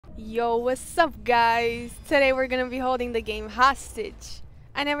Yo, what's up guys? Today we're gonna be holding the game hostage.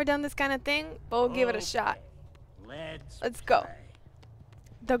 I never done this kind of thing, but we'll give it a shot. Let's go.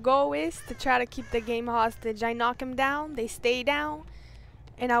 The goal is to try to keep the game hostage. I knock him down, they stay down,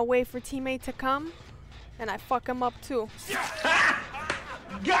 and I wait for teammate to come, and I fuck him up too.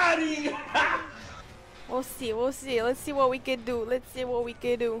 Got him! We'll see. Let's see what we can do.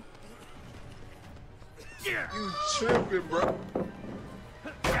 You tripping, bro.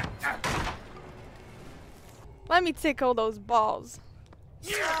 Let me tickle those balls.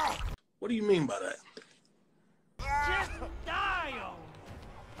 What do you mean by that? Just dial.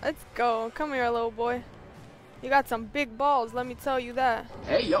 Let's go. Come here, little boy. You got some big balls, let me tell you that.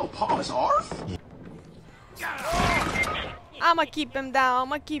 Hey, yo, pause, Arf. I'ma keep him down.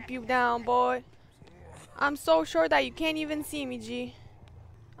 I'ma keep you down, boy. I'm so sure that you can't even see me, G.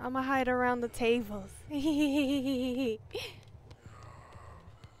 I'ma hide around the tables.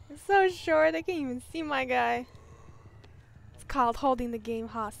 I'm so sure they can't even see my guy. It's called holding the game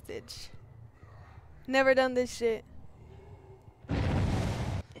hostage. Never done this shit.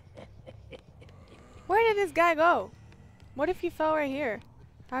 Where did this guy go? What if he fell right here?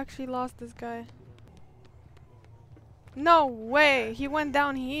 I actually lost this guy. No way, he went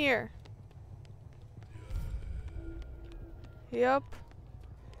down here. Yup.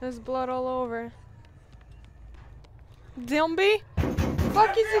 There's blood all over. Zombie?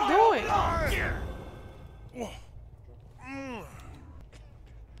 What is he doing?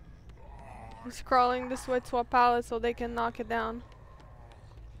 He's crawling this way to a pallet so they can knock it down.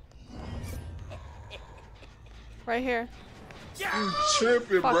 Right here. You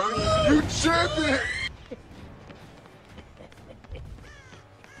tripping, Fuck bro. me. You tripping.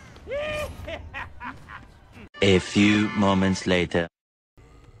 A few moments later.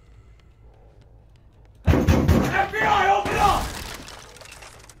 FBI, open up!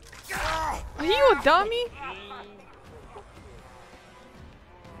 Are you a dummy?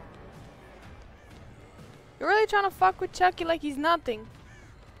 You're really trying to fuck with Chucky like he's nothing.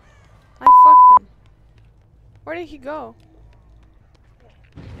 I fucked him. Where did he go?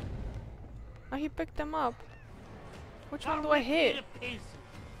 Oh, he picked him up. Which one do I hit?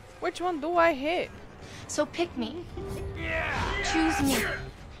 Which one do I hit? So pick me. Choose me.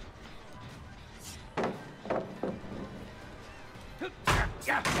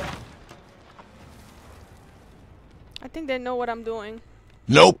 I think they know what I'm doing.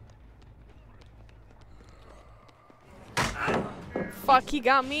 Nope. Fuck, he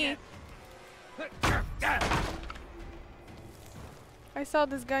got me. I saw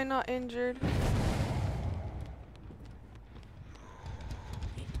this guy not injured.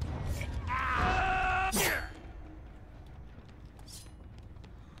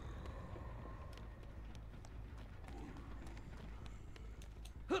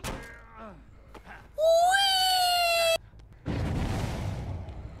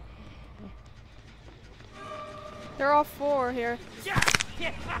 They're all four here.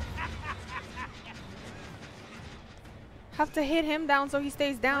 Have to hit him down so he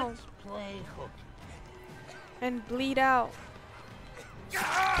stays down. And bleed out.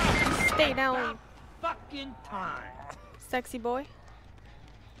 Stay down. Fucking time. Sexy boy.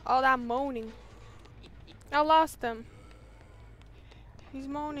 All that moaning. I lost him. He's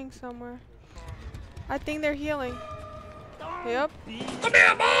moaning somewhere. I think they're healing. Yep. Come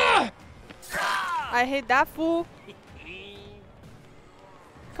here, boy. I hit that fool.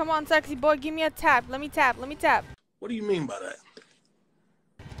 Come on, sexy boy, give me a tap. Let me tap. What do you mean by that?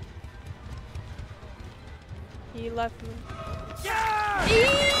 He left me.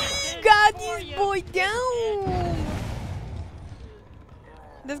 Got this boy down.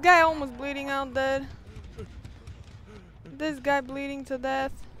 This guy almost bleeding out dead. This guy bleeding to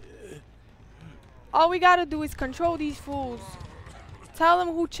death. All we gotta do is control these fools. Tell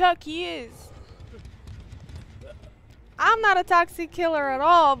them who Chucky is. I'm not a toxic killer at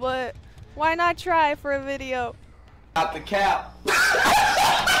all, but why not try for a video? Stop the cap. Stop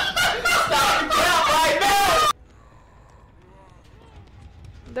the cap right now.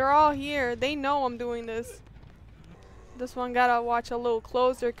 They're all here. They know I'm doing this. This one gotta watch a little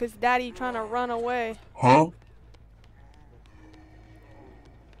closer because daddy trying to run away. Huh?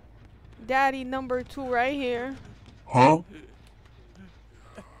 Daddy number 2 right here. Huh?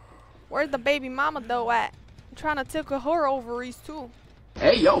 Where's the baby mama though at? I'm trying to tickle her ovaries too.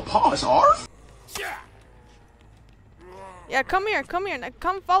 Hey, yo, pause, Arf. Yeah, come here. Now,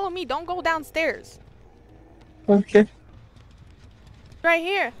 come follow me. Don't go downstairs. Okay. Right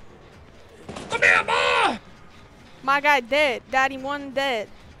here. Come here, boy. My guy dead. Daddy 1 dead.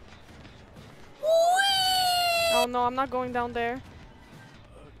 Oh no, I'm not going down there.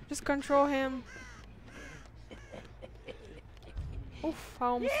 Just control him. Oof, I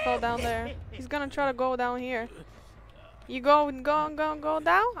almost fell down there. He's gonna try to go down here. You go down?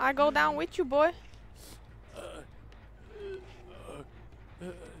 I go down with you, boy.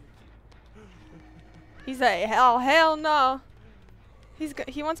 He's like, hell no.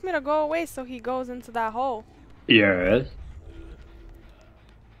 He wants me to go away, so he goes into that hole. Yes.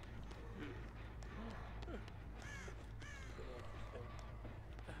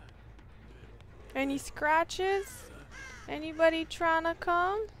 Any scratches? Anybody trying to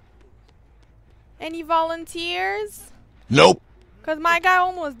come? Any volunteers? Nope. Cause my guy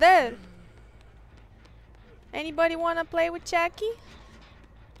almost dead. Anybody wanna play with Chucky?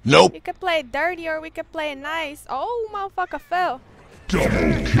 Nope. We could play dirty or we could play nice. Oh, motherfucker fell. Double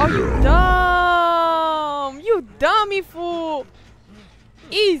Oh, you dumb! You dummy fool!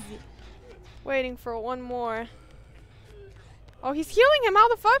 Easy. Waiting for one more. Oh, he's healing him. How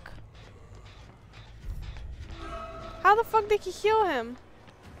the fuck? How the fuck did he heal him?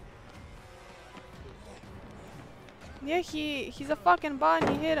 Yeah, he's a fucking bot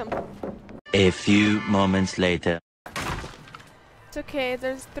and he hit him. A few moments later. It's okay,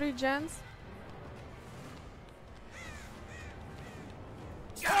 there's 3 gens.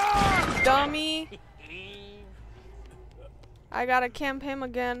 Dummy. I gotta camp him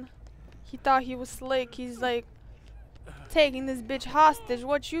again. He thought he was slick. He's like taking this bitch hostage.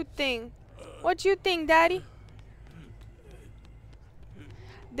 What you think? What you think, daddy?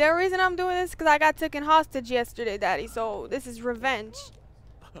 The reason I'm doing this is because I got taken hostage yesterday, daddy. So this is revenge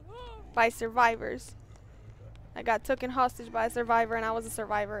by survivors. I got taken hostage by a survivor and I was a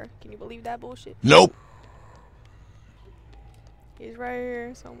survivor. Can you believe that bullshit? Nope. He's right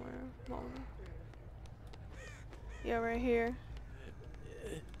here somewhere. Yeah, right here.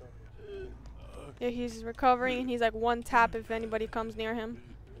 Yeah, he's recovering and he's like 1 tap if anybody comes near him.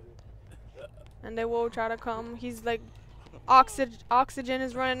 And they will try to come. He's like, oxygen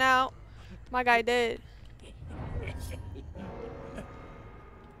is running out. My guy dead.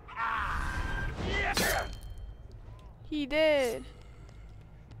 He did.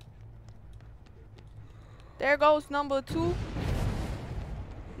 There goes number 2.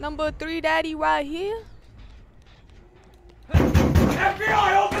 Number 3, daddy, right here.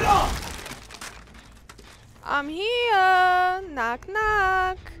 FBI, open up! I'm here. Knock,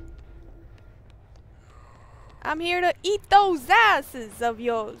 knock. I'm here to eat those asses of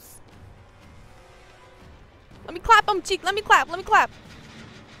yours. Let me clap them, cheek. Let me clap.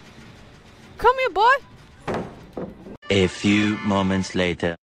 Come here, boy. A few moments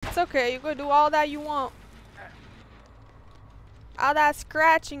later. It's okay. You can do all that you want. All that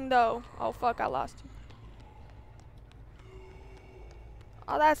scratching, though. Oh, fuck. I lost you.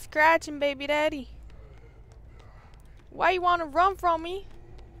 All that scratching, baby daddy. Why you want to run from me?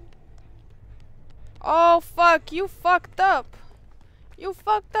 Oh, fuck. You fucked up. You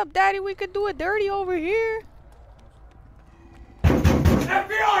fucked up, daddy. We could do it dirty over here.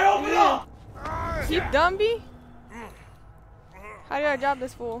 FBI, open up! You dumby. How do I drop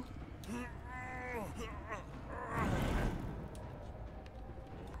this fool?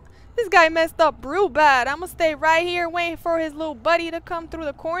 This guy messed up real bad. I'm gonna stay right here waiting for his little buddy to come through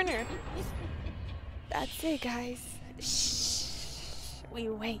the corner. That's it, guys. Shh. We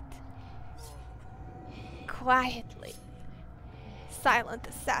wait. Quietly. Silent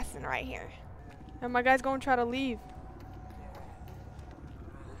assassin right here. And my guy's gonna try to leave.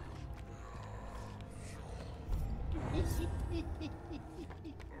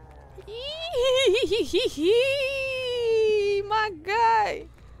 My guy.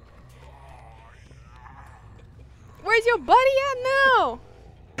 Where's your buddy at now?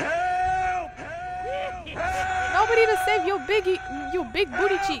 Help! Nobody to save you big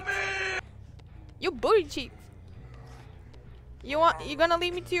booty cheeks. You booty cheeks. You gonna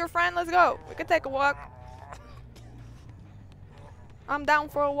lead me to your friend? Let's go. We can take a walk. I'm down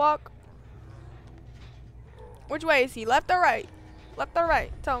for a walk. Which way is he? Left or right? Left or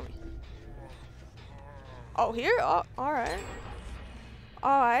right? Tell me. Oh, here? Oh, alright.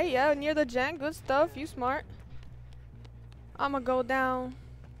 Alright, yeah, near the gen. Good stuff. You smart. I'ma go down.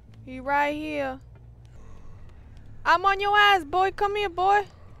 He right here. I'm on your ass, boy. Come here, boy.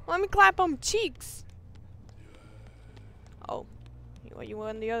 Let me clap on cheeks. Oh. You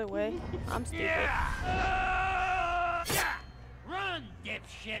went the other way. I'm stupid. Run,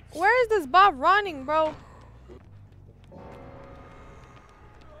 dipshit! Where is this Bob running, bro?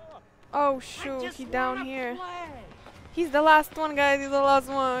 Oh, shoot. He down here. He's the last one, guys. He's the last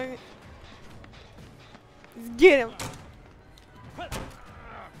one. Let's get him.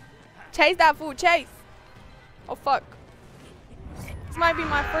 Chase that fool. Chase. Oh, fuck. This might be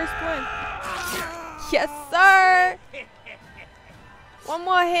my first win. Yes, sir. One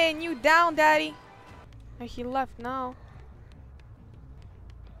more hit and you down, daddy. And he left now.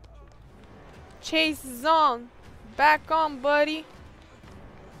 Chase is on. Back on, buddy.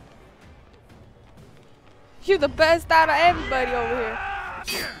 You the best out of everybody over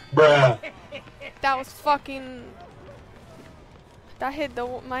here. Bruh. That was fucking... That hit the...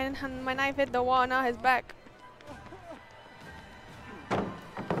 My knife hit the wall, now his back.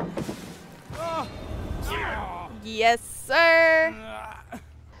 Yes, sir.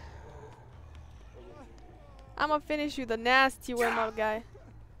 I'ma finish you the nasty way, my guy.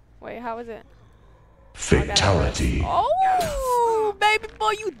 Wait, how is it? Fatality. Oh, baby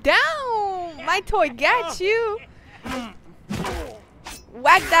boy, you down. My toy got you.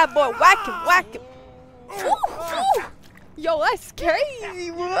 Whack that boy. Whack him. Whack him. Ooh, ooh. Yo, that's crazy,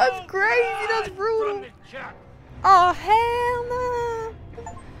 bro. That's crazy. That's brutal. Oh, hell nah.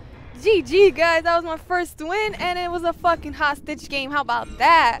 GG, guys. That was my first win, and it was a fucking hostage game. How about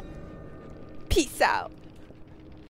that? Peace out.